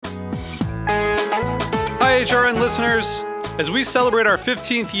HRN listeners. As we celebrate our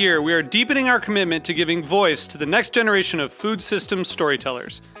 15th year, we are deepening our commitment to giving voice to the next generation of food systems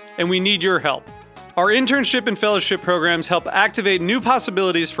storytellers, and we need your help. Our internship and fellowship programs help activate new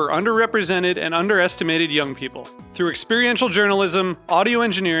possibilities for underrepresented and underestimated young people through experiential journalism, audio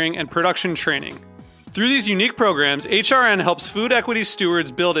engineering, and production training. Through these unique programs, HRN helps food equity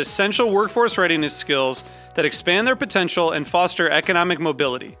stewards build essential workforce readiness skills that expand their potential and foster economic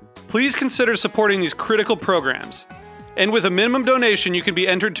mobility. Please consider supporting these critical programs. And with a minimum donation, you can be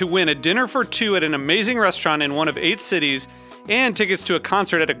entered to win a dinner for two at an amazing restaurant in one of 8 cities and tickets to a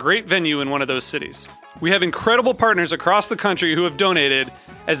concert at a great venue in one of those cities. We have incredible partners across the country who have donated,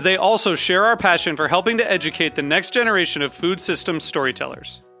 as they also share our passion for helping to educate the next generation of food systems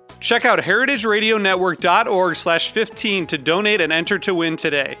storytellers. Check out heritageradionetwork.org/15 to donate and enter to win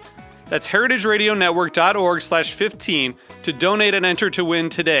today. That's heritageradionetwork.org/15 to donate and enter to win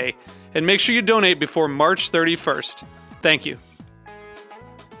today. And make sure you donate before March 31st. Thank you.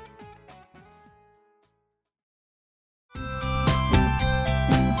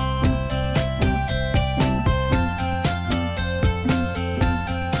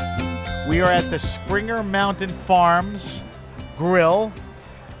 We are at the Springer Mountain Farms Grill,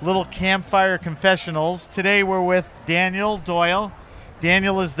 little campfire confessionals. Today we're with Daniel Doyle.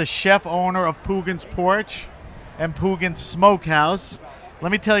 Daniel is the chef owner of Poogan's Porch and Poogan's Smokehouse.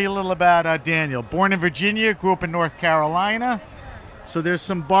 Let me tell you a little about Daniel. Born in Virginia, grew up in North Carolina. So there's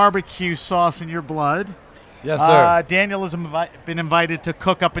some barbecue sauce in your blood. Yes, sir. Daniel has been invited to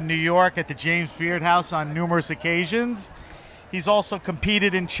cook up in New York at the James Beard House on numerous occasions. He's also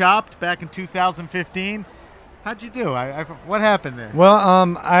competed in Chopped back in 2015. How'd you do? What happened there? Well,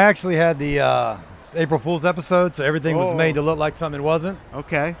 I actually had the April Fool's episode, so everything was made to look like something it wasn't.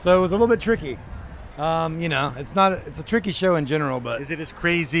 Okay. So it was a little bit tricky. It's a tricky show in general, but is it as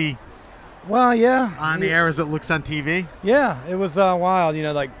crazy? Well, yeah. On the air as it looks on TV? Yeah, it was wild.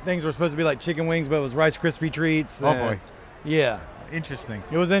 Like things were supposed to be like chicken wings, but it was Rice Krispie treats. Oh boy. Yeah. Interesting.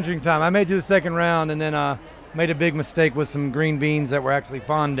 It was an interesting time. I made it to the second round, and then made a big mistake with some green beans that were actually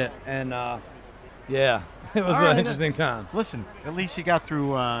fondant, and yeah, it was an interesting time. Listen, at least you got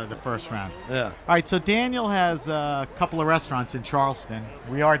through the first round. Yeah. All right, so Daniel has a couple of restaurants in Charleston.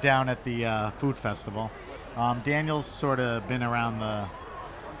 We are down at the food festival. Daniel's sort of been around the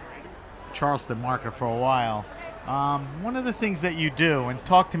Charleston market for a while. One of the things that you do, and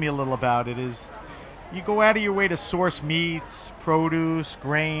talk to me a little about it, is you go out of your way to source meats, produce,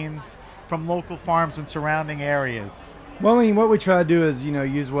 grains from local farms and surrounding areas. Well, I mean, what we try to do is,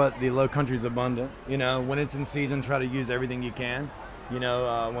 use what the low country's abundant. When it's in season, try to use everything you can.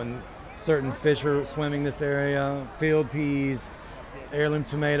 When certain fish are swimming this area, field peas, heirloom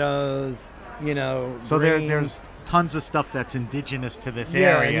tomatoes, So greens. there's tons of stuff that's indigenous to this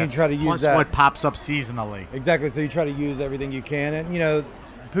Yeah, area. and you try to use plus that. what pops up seasonally. Exactly. So you try to use everything you can. And,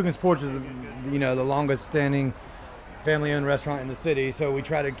 Poogan's Porch is, the longest standing family-owned restaurant in the city, so we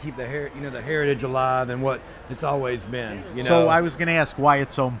try to keep the heritage alive and what it's always been. So I was going to ask why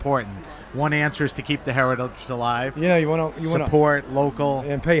it's so important. One answer is to keep the heritage alive. Yeah, you want to support local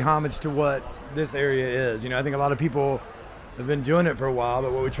and pay homage to what this area is. I think a lot of people have been doing it for a while,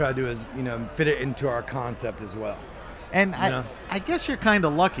 but what we try to do is fit it into our concept as well. And I guess you're kind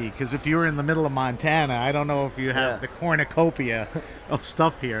of lucky, because if you were in the middle of Montana, I don't know if you have the cornucopia of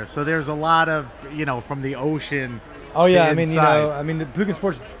stuff here. So there's a lot of from the ocean. Oh yeah, the Poogan's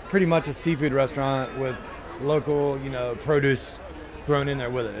Porch is pretty much a seafood restaurant with local, produce thrown in there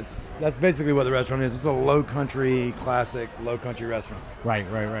with it. That's basically what the restaurant is. It's a low country, classic low country restaurant. Right.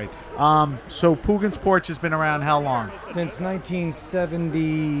 So Poogan's Porch has been around how long? Since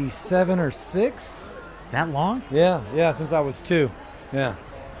 1977 or 6. That long? Yeah, since I was 2. Yeah.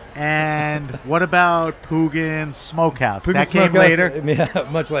 And what about Poogan's Smokehouse? Came later? Yeah,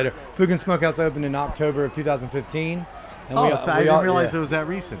 much later. Poogan's Smokehouse opened in October of 2015. And I didn't realize it was that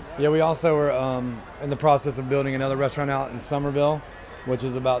recent. Yeah, we also were in the process of building another restaurant out in Somerville, which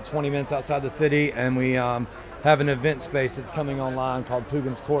is about 20 minutes outside the city. And we have an event space that's coming online called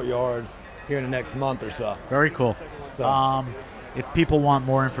Poogan's Courtyard here in the next month or so. Very cool. So, if people want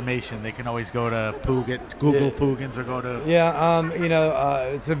more information, they can always go to Google Poogan's, or go to...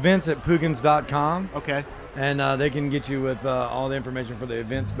 it's events at Poogans.com. Okay. And they can get you with all the information for the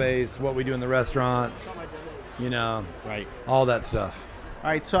event space, what we do in the restaurants, right, all that stuff.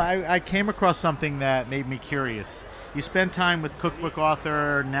 All right, so I came across something that made me curious. You spent time with cookbook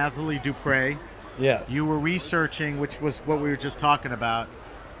author Nathalie Dupre. Yes. You were researching, which was what we were just talking about,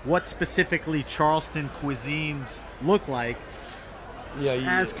 what specifically Charleston cuisines look like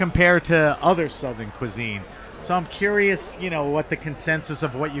as compared to other Southern cuisine. So I'm curious, what the consensus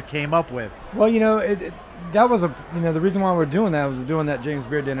of what you came up with. Well, that was the reason why we're doing that was doing that James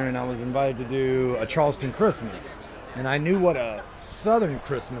Beard dinner, and I was invited to do a Charleston Christmas, and I knew what a Southern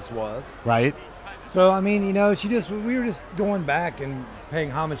Christmas was. Right. So we were just going back and paying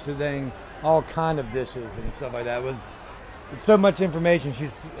homage to all kind of dishes and stuff like that. It's so much information.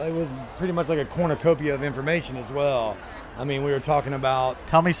 It was pretty much like a cornucopia of information as well. We were talking about.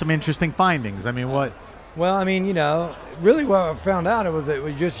 Tell me some interesting findings. What? Well, really what I found out it was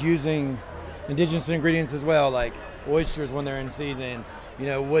just using indigenous ingredients as well, like oysters when they're in season,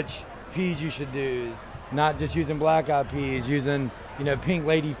 which peas you should use, not just using black-eyed peas, using, pink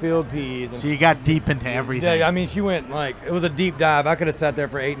lady field peas. So you got deep into everything. Yeah, she went it was a deep dive. I could have sat there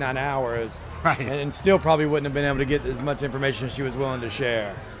for 8-9 hours. Right. And still probably wouldn't have been able to get as much information as she was willing to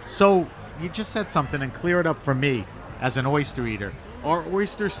share. So you just said something and clear it up for me as an oyster eater. Are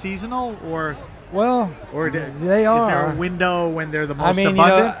oysters seasonal or... Well, they are. Is there a window when they're the most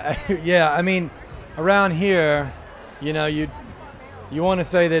abundant? Around here, you want to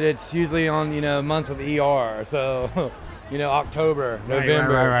say that it's usually on, months with ER. So, October,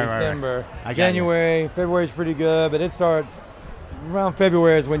 November, December, January, February is pretty good, but it starts around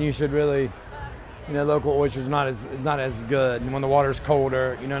February is when you should really, local oysters not as good. And when the water's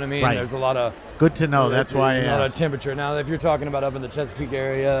colder, you know what I mean? Right. There's a lot of good to know. That's why a lot of temperature. Now, if you're talking about up in the Chesapeake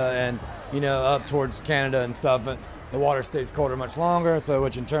area and up towards Canada and stuff, the water stays colder much longer, so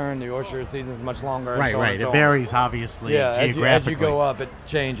which in turn the oyster season is much longer. Right, and so right. on and so it varies obviously. Yeah, geographically. as you go up, it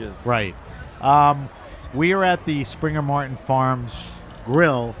changes. Right. We are at the Springer Martin Farms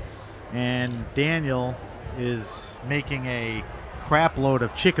Grill, and Daniel is making a crap load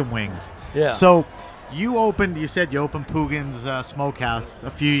of chicken wings. Yeah. So you said you opened Poogan's Smokehouse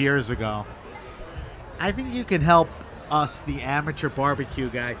a few years ago. I think you can help us, the amateur barbecue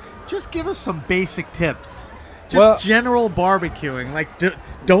guy. Just give us some basic tips. General barbecuing, like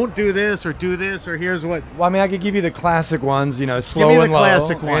don't do this or do this or here's what. Well, I could give you the classic ones, slow and low. Give me the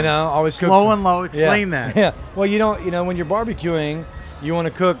classic one. Always slow and low. Explain that. Yeah. Well, when you're barbecuing, you want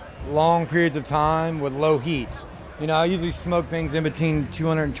to cook long periods of time with low heat. I usually smoke things in between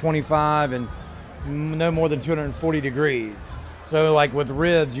 225 and no more than 240 degrees. So, like with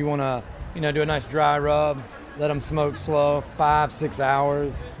ribs, you want to, do a nice dry rub, let them smoke slow, 5-6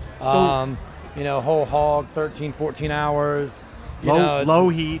 hours. So, whole hog, 13, 14 hours. Low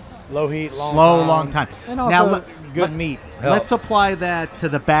heat, long time. And also good meat helps. Let's apply that to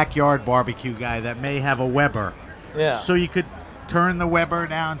the backyard barbecue guy that may have a Weber. Yeah. So you could turn the Weber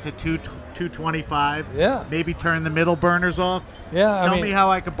down to 225. Yeah. Maybe turn the middle burners off. Yeah. Tell me how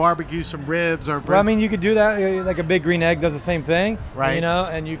I could barbecue some ribs or. Well, you could do that. Like a Big Green Egg does the same thing. Right.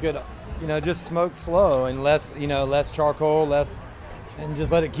 And you could, just smoke slow and less charcoal, and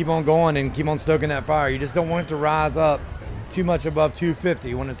just let it keep on going and keep on stoking that fire. You just don't want it to rise up too much above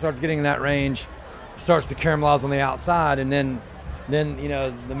 250. When it starts getting in that range, it starts to caramelize on the outside, and then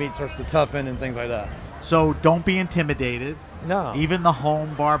the meat starts to toughen and things like that. So don't be intimidated. No. Even the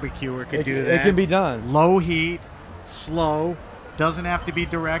home barbecuer can do that. It can be done. Low heat, slow, doesn't have to be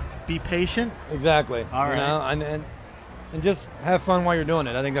direct. Be patient. Exactly. All right. And just have fun while you're doing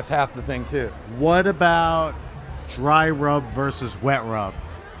it. I think that's half the thing too. What about dry rub versus wet rub?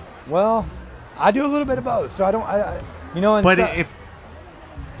 Well, I do a little bit of both. So I don't, But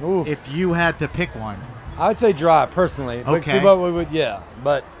if you had to pick one, I would say dry personally. Okay. But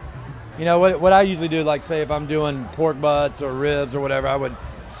what I usually do, like say if I'm doing pork butts or ribs or whatever, I would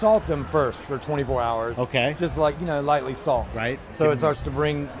salt them first for 24 hours. Okay. Just lightly salt. Right. So it starts to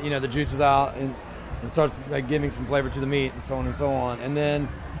bring the juices out and starts giving some flavor to the meat and so on and so on. And then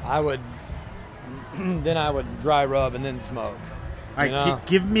I would dry rub and then smoke. All right,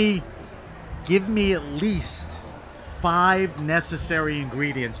 give me at least 5 necessary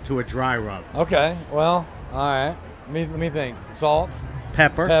ingredients to a dry rub. Okay, well, all right. Let me think. Salt,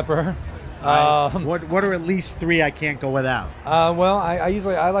 pepper. What are at least 3 I can't go without? Well, I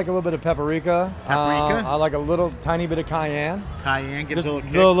like a little bit of paprika. Paprika? I like a little tiny bit of cayenne. Cayenne gives just a little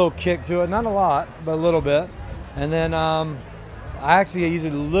kick. Little kick to it. Not a lot, but a little bit. And then I use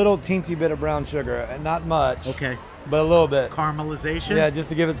a little teensy bit of brown sugar, and not much. Okay. But a little bit. Caramelization? Yeah, just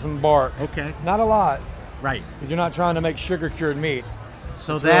to give it some bark. Okay. Not a lot. Right. Because you're not trying to make sugar-cured meat.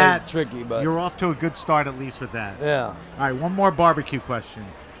 So it's that really tricky, but you're off to a good start at least with that. Yeah. All right, one more barbecue question.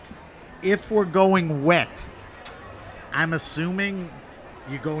 If we're going wet, I'm assuming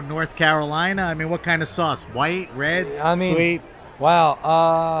you go North Carolina. What kind of sauce? White, red, sweet?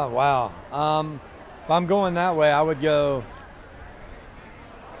 Wow. If I'm going that way, I would go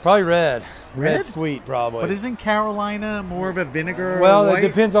probably red. Red sweet, probably. But isn't Carolina more of a vinegar? Well, or white? it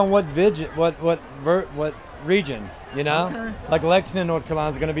depends on what region, you know? Okay. Like Lexington, North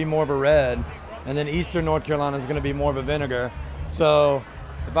Carolina is going to be more of a red, and then Eastern North Carolina is going to be more of a vinegar. So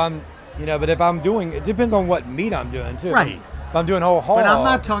if I'm, but if I'm doing, it depends on what meat I'm doing too. Right. If I'm doing whole hog. But I'm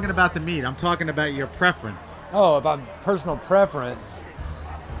not talking about the meat. I'm talking about your preference. Oh, if I'm personal preference,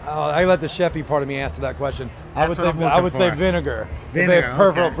 I let the chefy part of me answer that question. I would say vinegar. Vinegar,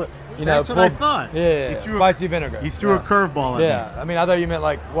 okay. That's what I thought. Yeah, spicy vinegar. You threw a curveball at me. Yeah, I mean, I thought you meant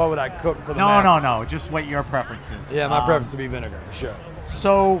like, what would I cook for the masses? No, just what your preference is. Yeah, my preference would be vinegar, for sure.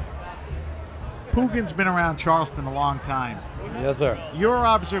 So, Poogan's been around Charleston a long time. Yes, sir. Your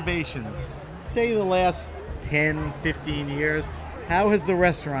observations, say the last 10, 15 years, how has the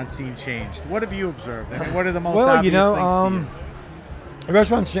restaurant scene changed? What have you observed? I mean, what are the most obvious things to you? The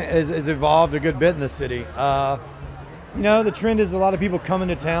restaurant has evolved a good bit in the city. The trend is a lot of people coming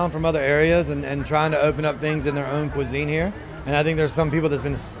to town from other areas and trying to open up things in their own cuisine here. And I think there's some people that's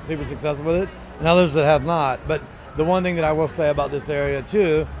been super successful with it and others that have not. But the one thing that I will say about this area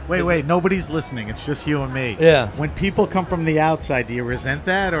too. Wait, nobody's listening. It's just you and me. Yeah. When people come from the outside, do you resent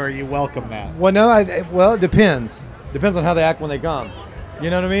that or you welcome that? Well, no, it depends. Depends on how they act when they come. You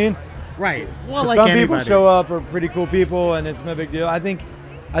know what I mean? Right. Well, like some people show up are pretty cool people and it's no big deal. I think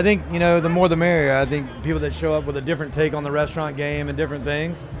the more the merrier. I think people that show up with a different take on the restaurant game and different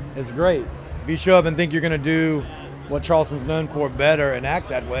things is great. If you show up and think you're going to do what Charleston's known for better and act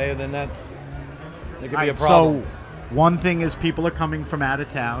that way, then it could be a problem. So one thing is people are coming from out of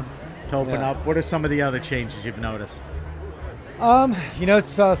town to open up. What are some of the other changes you've noticed?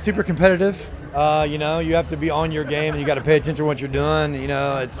 It's super competitive. You have to be on your game and you got to pay attention to what you're doing.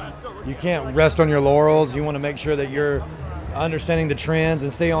 You can't rest on your laurels. You want to make sure that you're understanding the trends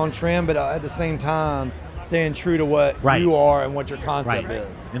and stay on trend, but at the same time, staying true to what you are and what your concept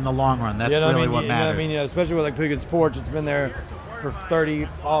is. In the long run, that's really what matters. Especially with like Poogan's Porch, it's been there for 40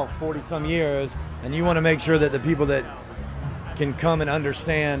 some years, and you want to make sure that the people that can come and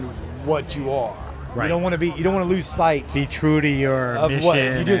understand what you are. Right. You don't want to lose sight. Be true to your mission. What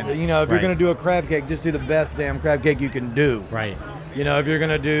you just, if you're going to do a crab cake, just do the best damn crab cake you can do. Right. If you're going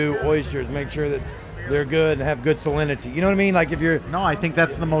to do oysters, make sure that they're good and have good salinity. You know what I mean? Like if you're... No, I think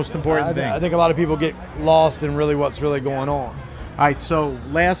that's the most important thing. I think a lot of people get lost in really what's really going on. All right, so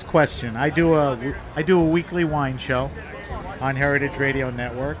last question. I do a weekly wine show on Heritage Radio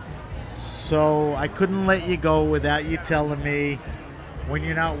Network. So I couldn't let you go without you telling me when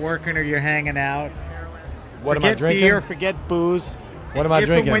you're not working or you're hanging out. What am I drinking? Forget beer, forget booze. What am I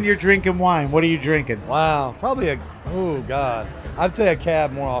drinking? And when you're drinking wine, what are you drinking? Wow, probably God. I'd say a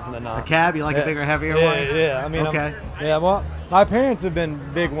cab more often than not. A cab? You like a bigger, heavier wine? Yeah. I mean, okay. Well, my parents have been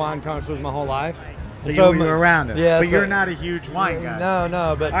big wine connoisseurs my whole life. So you were around it. Yeah. But you're not a huge wine guy.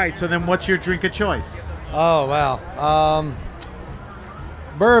 No, but... All right, so then what's your drink of choice? Oh, wow.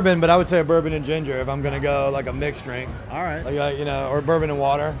 Bourbon, but I would say a bourbon and ginger if I'm going to go like a mixed drink. All right. Or bourbon and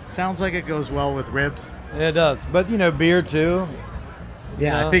water. Sounds like it goes well with ribs. Yeah, it does. But, beer too.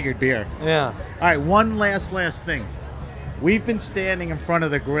 Yeah, I figured beer. Yeah. All right, one last thing. We've been standing in front of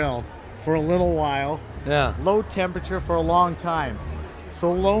the grill for a little while. Yeah. Low temperature for a long time.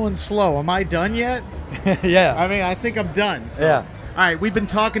 So low and slow. Am I done yet? Yeah. I mean, I think I'm done. So. Yeah. All right, we've been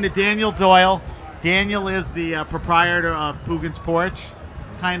talking to Daniel Doyle. Daniel is the proprietor of Poogan's Porch,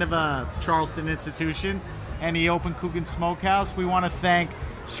 kind of a Charleston institution, and he opened Coogan's Smokehouse. We want to thank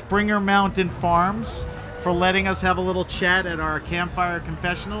Springer Mountain Farms for letting us have a little chat at our Campfire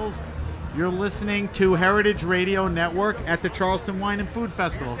Confessionals. You're listening to Heritage Radio Network at the Charleston Wine and Food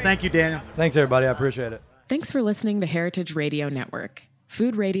Festival. Thank you, Daniel. Thanks, everybody. I appreciate it. Thanks for listening to Heritage Radio Network,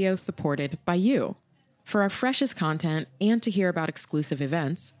 food radio supported by you. For our freshest content and to hear about exclusive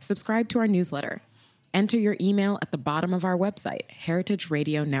events, subscribe to our newsletter. Enter your email at the bottom of our website,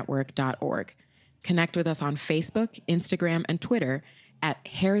 heritageradionetwork.org. Connect with us on Facebook, Instagram, and Twitter at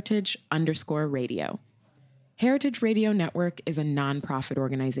heritage_radio. Heritage Radio Network is a nonprofit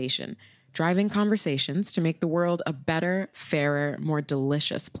organization driving conversations to make the world a better, fairer, more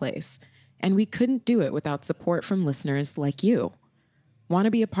delicious place. And we couldn't do it without support from listeners like you. Want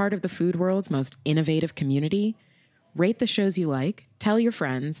to be a part of the food world's most innovative community? Rate the shows you like, tell your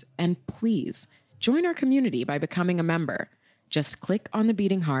friends, and please join our community by becoming a member. Just click on the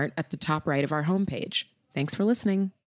beating heart at the top right of our homepage. Thanks for listening.